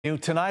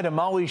Tonight, a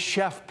Maui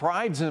chef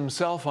prides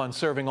himself on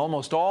serving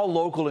almost all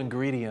local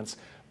ingredients,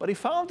 but he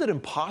found it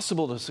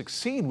impossible to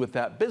succeed with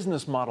that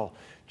business model.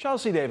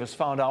 Chelsea Davis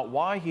found out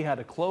why he had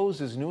to close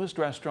his newest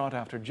restaurant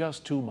after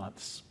just 2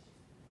 months.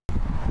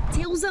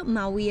 Tails Up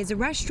Maui is a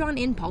restaurant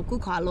in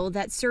Paukukalo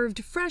that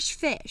served fresh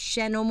fish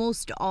and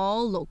almost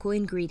all local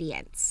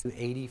ingredients.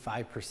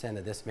 85%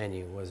 of this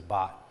menu was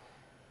bought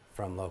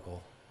from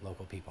local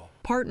people.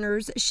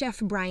 Partners Chef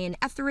Brian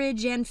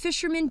Etheridge and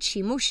fisherman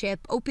Chimo Ship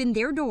opened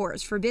their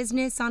doors for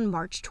business on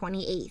March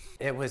 28th.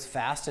 It was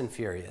fast and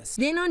furious.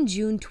 Then on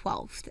June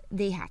 12th,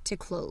 they had to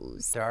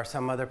close. There are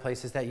some other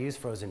places that use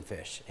frozen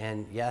fish,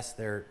 and yes,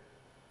 their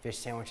fish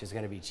sandwich is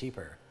going to be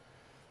cheaper,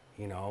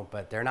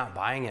 but they're not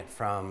buying it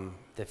from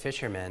the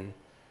fisherman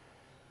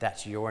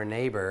that's your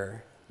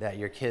neighbor, that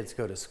your kids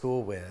go to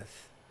school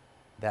with,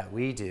 that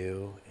we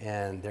do,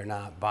 and they're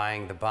not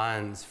buying the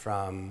buns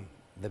from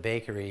the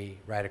bakery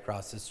right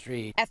across the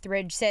street.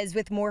 Etheridge says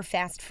with more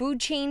fast food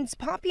chains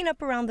popping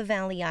up around the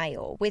Valley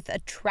Isle with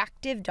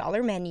attractive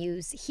dollar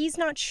menus, he's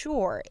not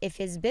sure if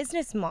his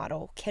business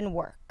model can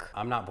work.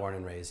 I'm not born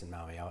and raised in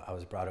Maui. I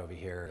was brought over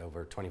here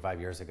over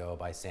 25 years ago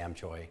by Sam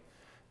Choi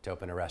to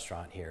open a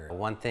restaurant here.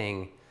 One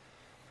thing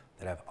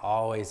that I've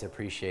always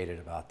appreciated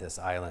about this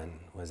island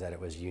was that it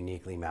was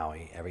uniquely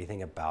Maui.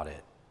 Everything about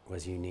it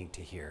was unique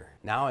to here.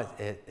 Now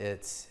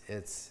it's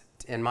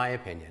in my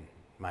opinion,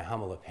 my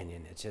humble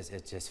opinion, it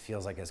just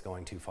feels like it's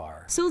going too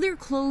far. So they're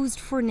closed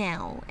for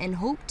now and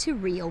hope to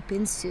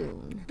reopen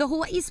soon. The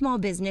Hawaii Small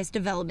Business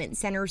Development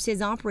Center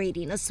says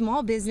operating a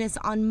small business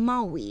on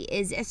Maui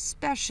is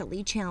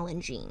especially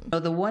challenging. So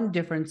the one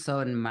difference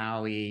in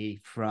Maui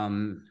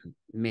from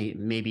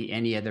maybe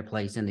any other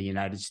place in the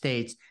United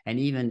States and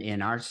even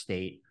in our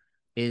state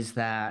is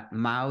that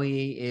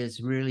Maui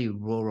is really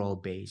rural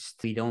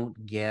based. We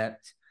don't get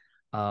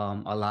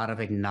a lot of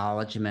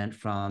acknowledgement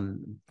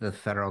from the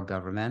federal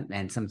government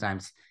and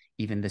sometimes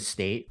even the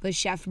state. But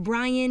Chef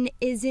Brian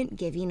isn't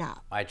giving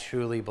up. I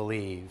truly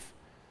believe,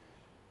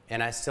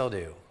 and I still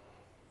do,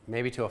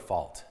 maybe to a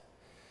fault,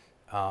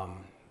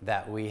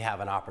 that we have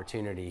an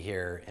opportunity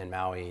here in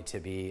Maui to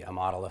be a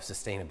model of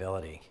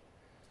sustainability.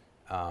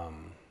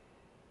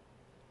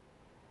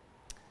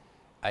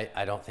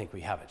 I don't think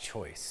we have a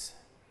choice,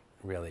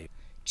 really.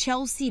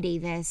 Chelsea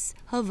Davis,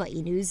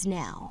 Hawaii News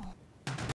Now.